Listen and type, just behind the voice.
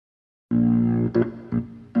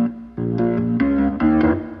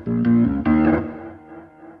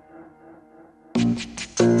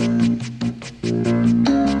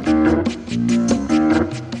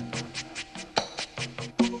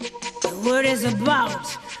is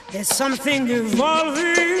about. There's something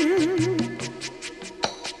evolving.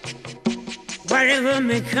 Whatever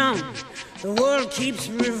may come, the world keeps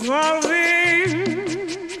revolving.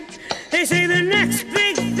 They say the next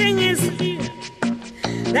big thing is here,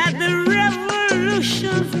 that the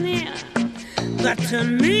revolution's near. But to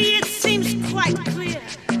me it seems quite clear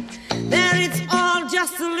that it's all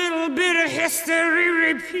just a little bit of history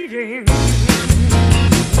repeating.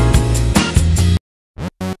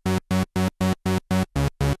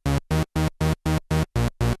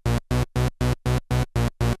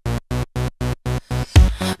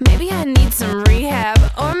 Maybe I need some rehab,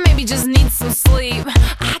 or maybe just need some sleep.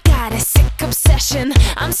 I got a sick obsession,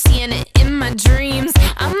 I'm seeing it in my dreams.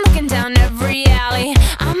 I'm looking down every alley,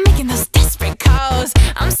 I'm making those desperate calls.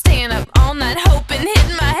 I'm staying up all night hoping,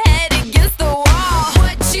 hitting my head against the wall.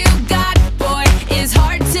 What you got, boy, is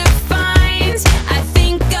hard to find. I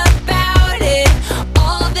think about it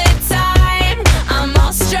all the time. I'm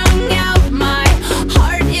all strung out, my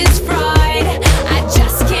heart is fried. I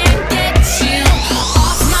just can't get you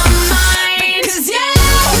off my mind. 'Cause your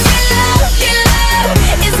love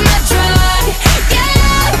is my drug. Your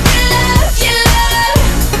love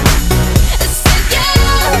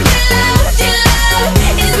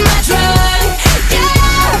is my drug.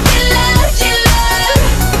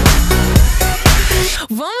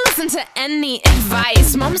 Won't listen to any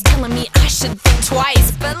advice. Mom's telling me I should think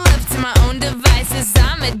twice, but left to my own devices,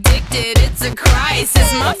 I'm addicted, it's a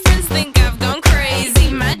crisis. My friends think I've gone crazy,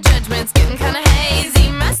 my judgment's getting kinda hazy.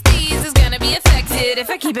 My steez is gonna be affected if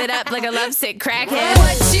I keep it up like a lovesick crackhead.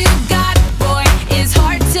 What you got, boy, is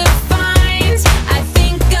hard to find. I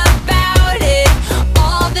think about it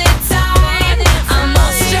all the time. I'm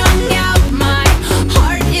all strung out, my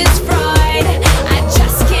heart is fried. I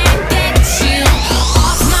just can't get you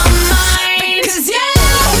off my mind. 'Cause your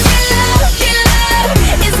love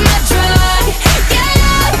is my drug. Your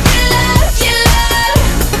love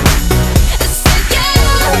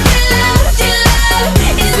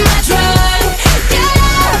is my drug.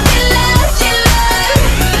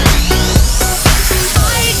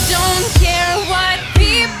 I don't care what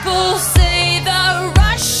people say, the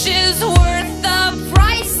rush is worth the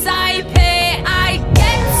price I pay. I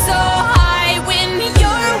get so high when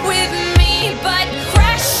you're with me, but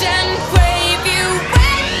crash and crave you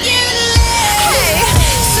when you leave. Hey,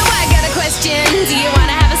 so I got a question. Do you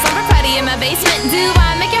wanna have a slumber party in my basement? Do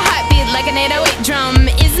I make your heart beat like an 808 drum?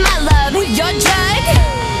 Is my love your drug?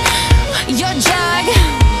 Your drug?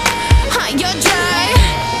 Huh, your drug?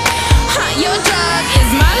 Huh, your drug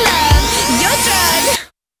is my love. Your drug?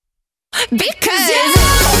 Because your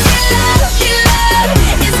love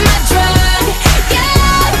is my drug. Your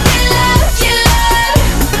love is my drug.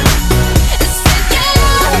 Your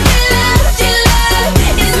love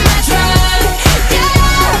is my drug. Your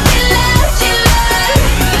love is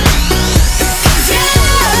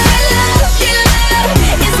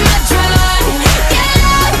my drug.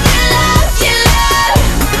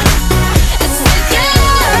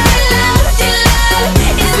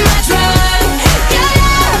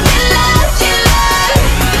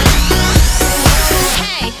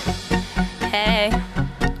 Hey,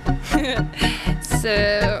 so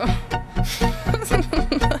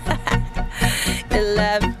your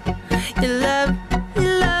love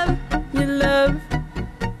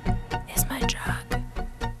is my drug.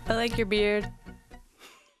 I like your beard.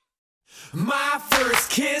 My first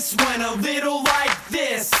kiss went a little like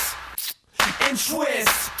this, and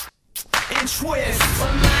twist, and twist.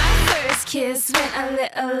 Well, my first kiss went a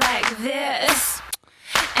little like this,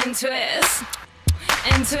 and twist,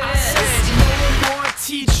 and twist. I said no more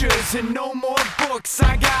teachers and no more books.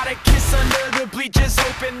 I got a kiss under the bleachers,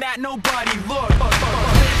 hoping that nobody looked.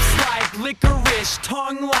 Lips like licorice,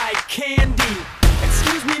 tongue like candy.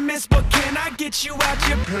 Excuse me, miss, but can I get you out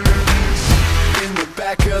your pants? In the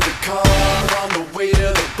back of the car, on the way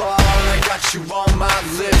to the bar, I got you on my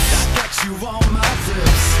lips. I got you on my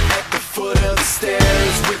lips. At the foot of the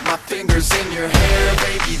stairs, with my fingers in your hair,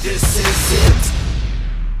 baby, this is it.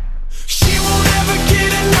 She won't ever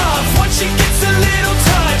get enough once she gets a little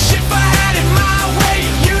touch. If I had it my way,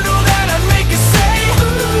 you know that I'd make her say ooh,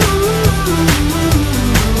 ooh.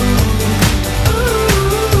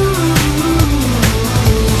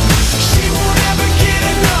 She won't ever get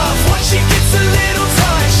enough once she gets a little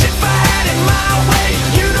touch. If I had it my way,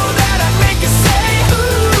 you know that I'd make her say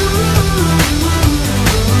ooh,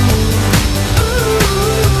 ooh.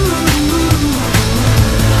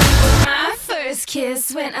 My first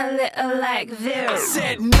kiss went a little like this. I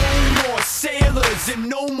said no more sailors and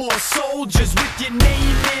no more soldiers with your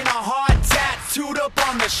name in a heart tattooed up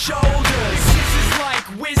on the shoulders. Kisses like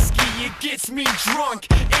whiskey, it gets me drunk,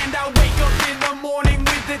 and I wake up in the morning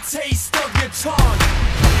with the taste of your tongue.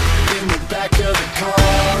 In the back of the car,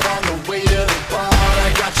 on the way to the bar, I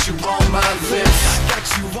got you on my lips, I got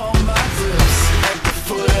you on my lips. at the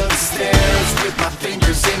foot of the stairs, with my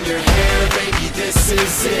fingers in your hair, baby, this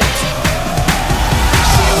is it.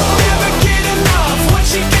 She won't ever get enough when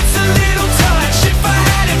she gets a little touch. If I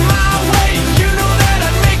had it my way, you know that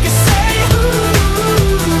I'd make her say,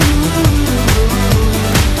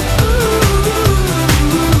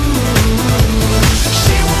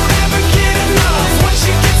 she won't ever get enough when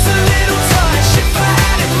she gets a little touch. If I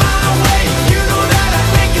had it my way, you know that I'd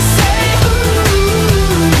make her say,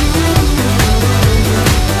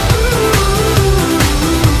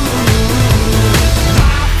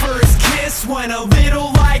 my first kiss went a little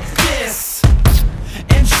like this,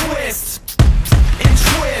 and twist, and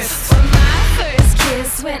twist. Well, my first kiss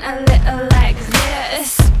went a little like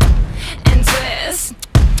this, and twist,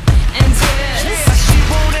 and twist. Yeah, she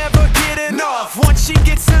won't ever get enough once she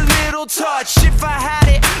gets a little touch. If I had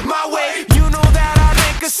it my way, you know that I'd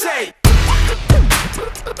make her say,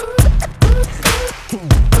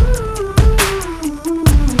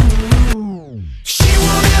 she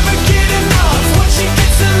won't ever get enough once she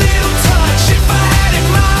gets a little touch. If I had it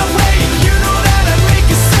my way, you know that I'd make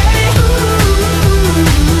her say,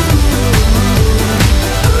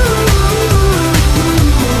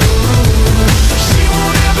 she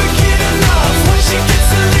won't ever get enough when she gets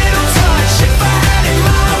a little touch. If I had it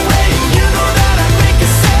my way, you know that I'd make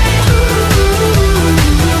her say,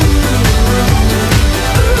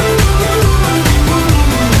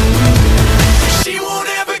 she won't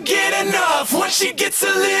ever get enough when she gets a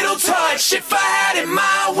little touch. If I had it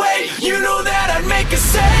my way, you know that I'd make her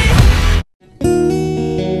say,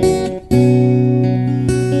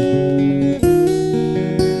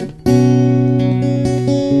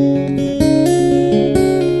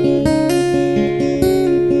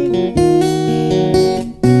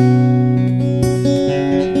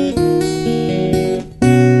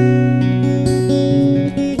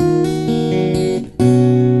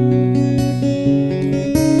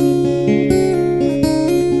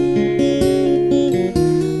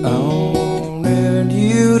 I wanted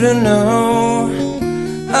you to know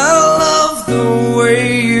I love the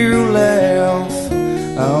way you laugh.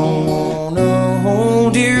 I wanna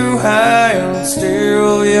hold you high and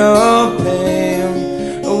steal your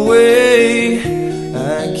pain away.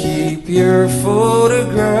 I keep your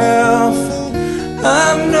photograph,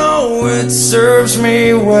 I know it serves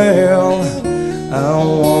me well. I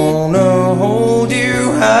wanna hold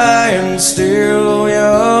you high and steal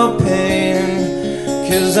your pain,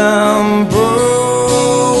 'cause I'm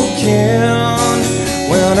broken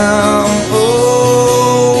when I'm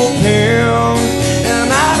open, and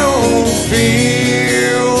I don't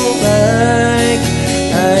feel like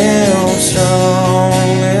I am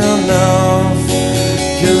strong enough,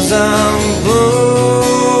 'cause I'm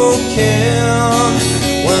broken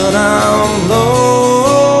when I'm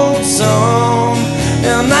lonesome,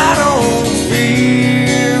 and I don't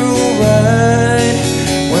feel right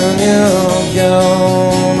when you're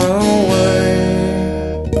gone away.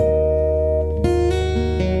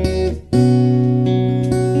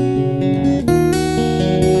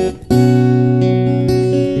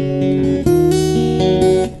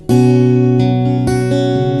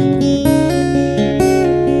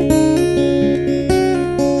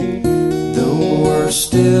 The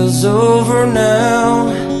worst is over now,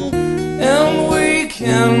 and we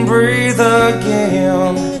can breathe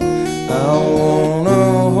again. I wanna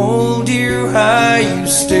hold you high, you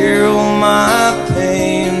steal my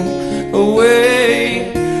pain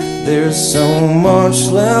away. There's so much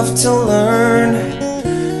left to learn,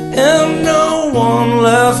 and no one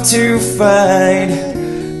left to fight.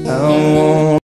 I won't